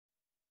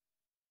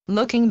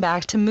Looking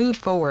back to move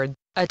forward,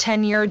 a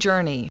 10-year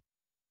journey.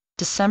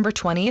 December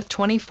 20,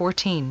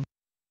 2014.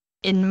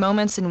 In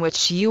moments in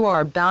which you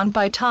are bound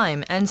by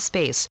time and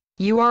space,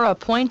 you are a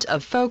point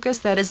of focus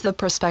that is the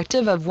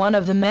perspective of one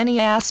of the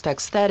many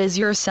aspects that is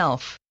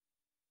yourself.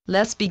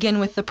 Let's begin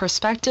with the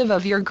perspective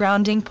of your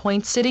grounding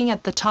point sitting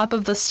at the top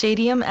of the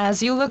stadium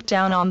as you look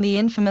down on the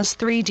infamous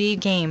 3D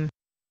game.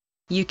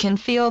 You can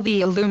feel the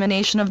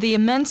illumination of the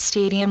immense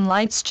stadium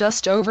lights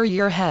just over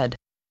your head.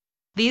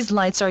 These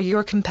lights are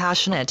your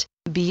compassionate,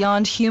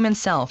 beyond human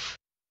self.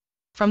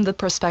 From the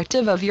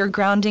perspective of your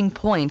grounding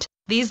point,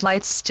 these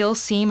lights still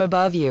seem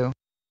above you.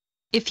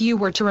 If you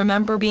were to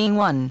remember being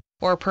one,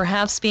 or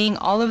perhaps being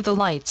all of the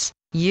lights,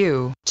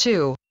 you,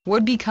 too,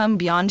 would become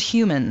beyond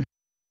human.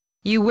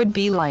 You would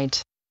be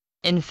light.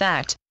 In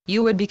fact,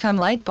 you would become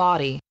light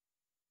body.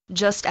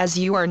 Just as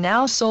you are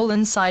now soul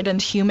inside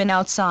and human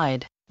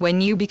outside,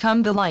 when you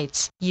become the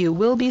lights, you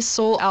will be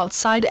soul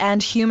outside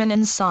and human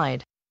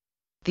inside.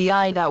 The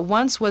I that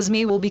once was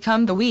me will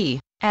become the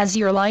we, as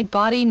your light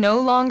body no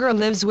longer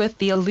lives with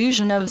the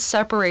illusion of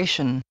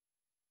separation.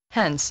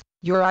 Hence,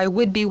 your I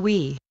would be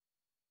we.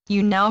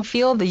 You now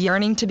feel the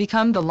yearning to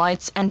become the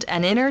lights and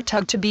an inner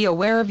tug to be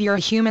aware of your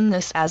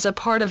humanness as a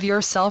part of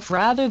yourself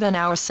rather than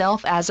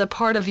ourself as a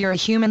part of your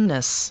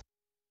humanness.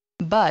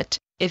 But,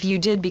 if you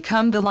did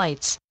become the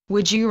lights,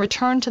 would you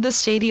return to the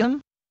stadium?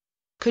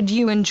 Could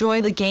you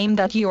enjoy the game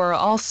that you are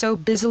all so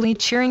busily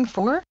cheering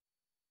for?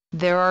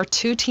 There are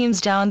two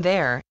teams down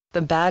there,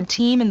 the bad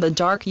team in the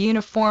dark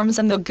uniforms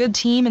and the good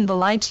team in the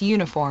light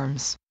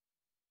uniforms.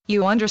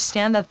 You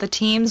understand that the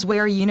teams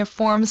wear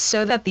uniforms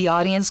so that the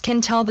audience can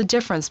tell the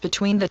difference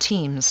between the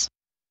teams.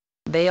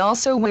 They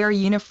also wear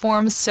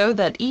uniforms so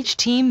that each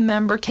team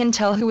member can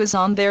tell who is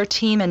on their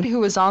team and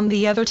who is on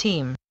the other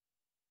team.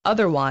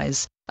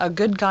 Otherwise, a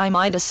good guy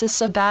might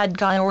assist a bad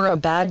guy or a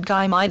bad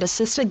guy might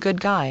assist a good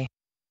guy.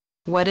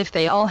 What if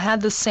they all had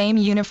the same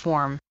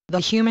uniform, the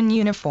human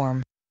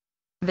uniform?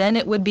 Then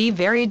it would be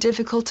very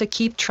difficult to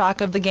keep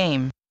track of the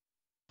game.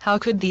 How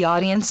could the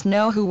audience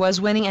know who was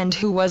winning and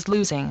who was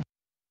losing?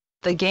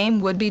 The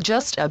game would be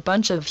just a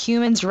bunch of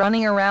humans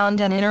running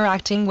around and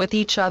interacting with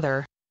each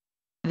other.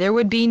 There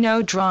would be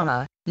no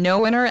drama, no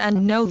winner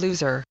and no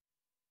loser.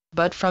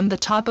 But from the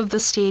top of the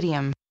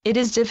stadium, it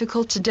is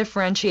difficult to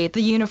differentiate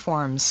the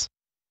uniforms.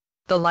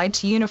 The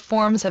light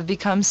uniforms have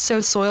become so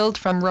soiled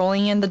from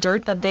rolling in the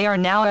dirt that they are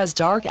now as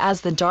dark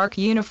as the dark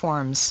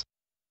uniforms.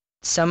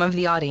 Some of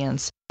the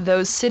audience,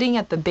 those sitting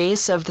at the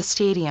base of the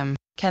stadium,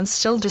 can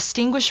still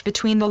distinguish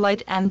between the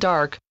light and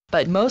dark,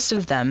 but most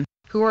of them,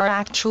 who are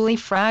actually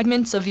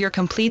fragments of your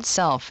complete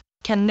self,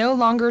 can no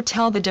longer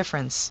tell the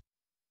difference.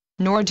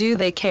 Nor do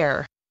they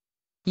care.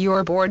 You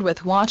are bored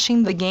with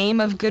watching the game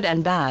of good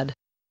and bad.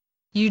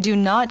 You do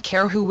not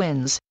care who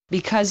wins,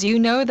 because you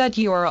know that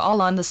you are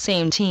all on the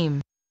same team.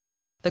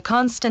 The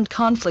constant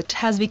conflict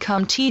has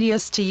become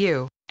tedious to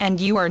you, and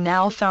you are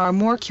now far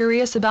more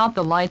curious about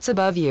the lights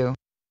above you.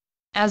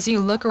 As you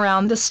look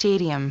around the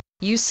stadium,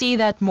 you see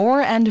that more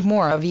and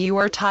more of you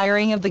are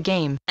tiring of the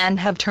game and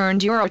have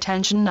turned your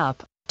attention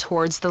up,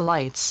 towards the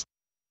lights.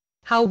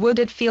 How would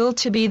it feel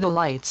to be the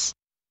lights?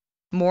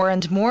 More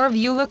and more of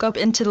you look up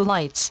into the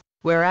lights,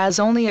 whereas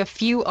only a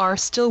few are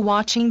still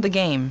watching the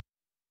game.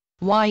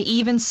 Why,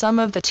 even some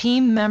of the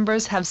team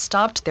members have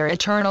stopped their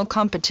eternal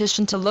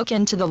competition to look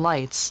into the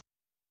lights.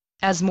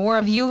 As more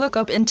of you look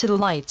up into the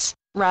lights,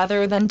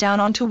 rather than down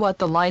onto what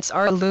the lights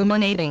are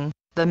illuminating,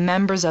 the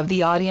members of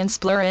the audience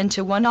blur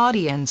into one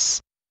audience.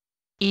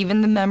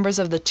 Even the members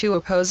of the two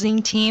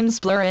opposing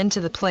teams blur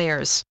into the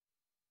players.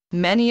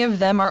 Many of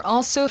them are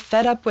also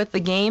fed up with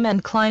the game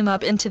and climb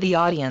up into the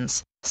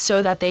audience,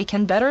 so that they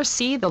can better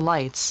see the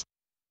lights.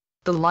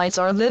 The lights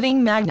are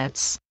living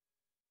magnets.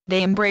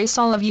 They embrace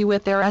all of you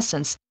with their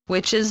essence,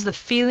 which is the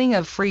feeling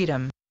of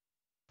freedom.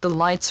 The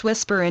lights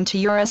whisper into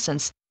your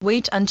essence,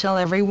 "Wait until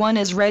everyone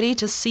is ready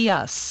to see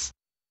us.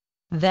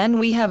 Then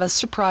we have a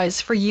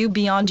surprise for you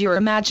beyond your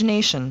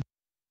imagination."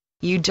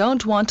 You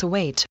don't want to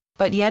wait,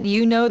 but yet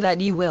you know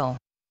that you will.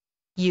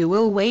 You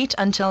will wait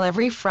until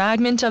every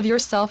fragment of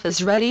yourself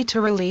is ready to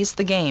release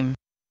the game.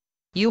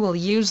 You will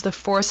use the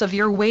force of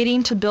your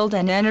waiting to build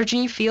an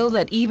energy field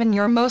that even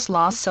your most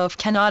lost self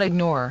cannot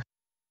ignore.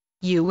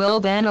 You will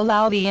then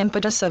allow the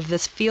impetus of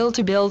this field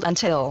to build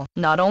until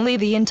not only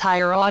the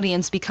entire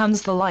audience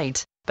becomes the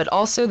light, but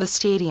also the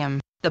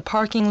stadium, the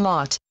parking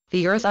lot,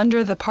 the earth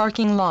under the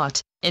parking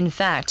lot, in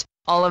fact,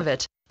 all of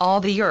it, all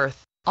the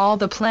earth, all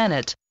the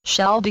planet,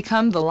 shall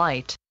become the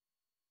light.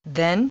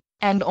 Then,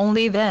 and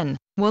only then,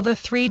 will the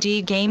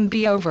 3D game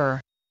be over.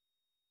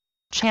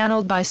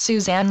 Channeled by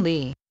Suzanne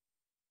Lee.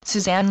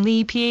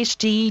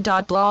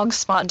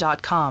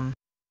 SuzanneLeePhD.blogspot.com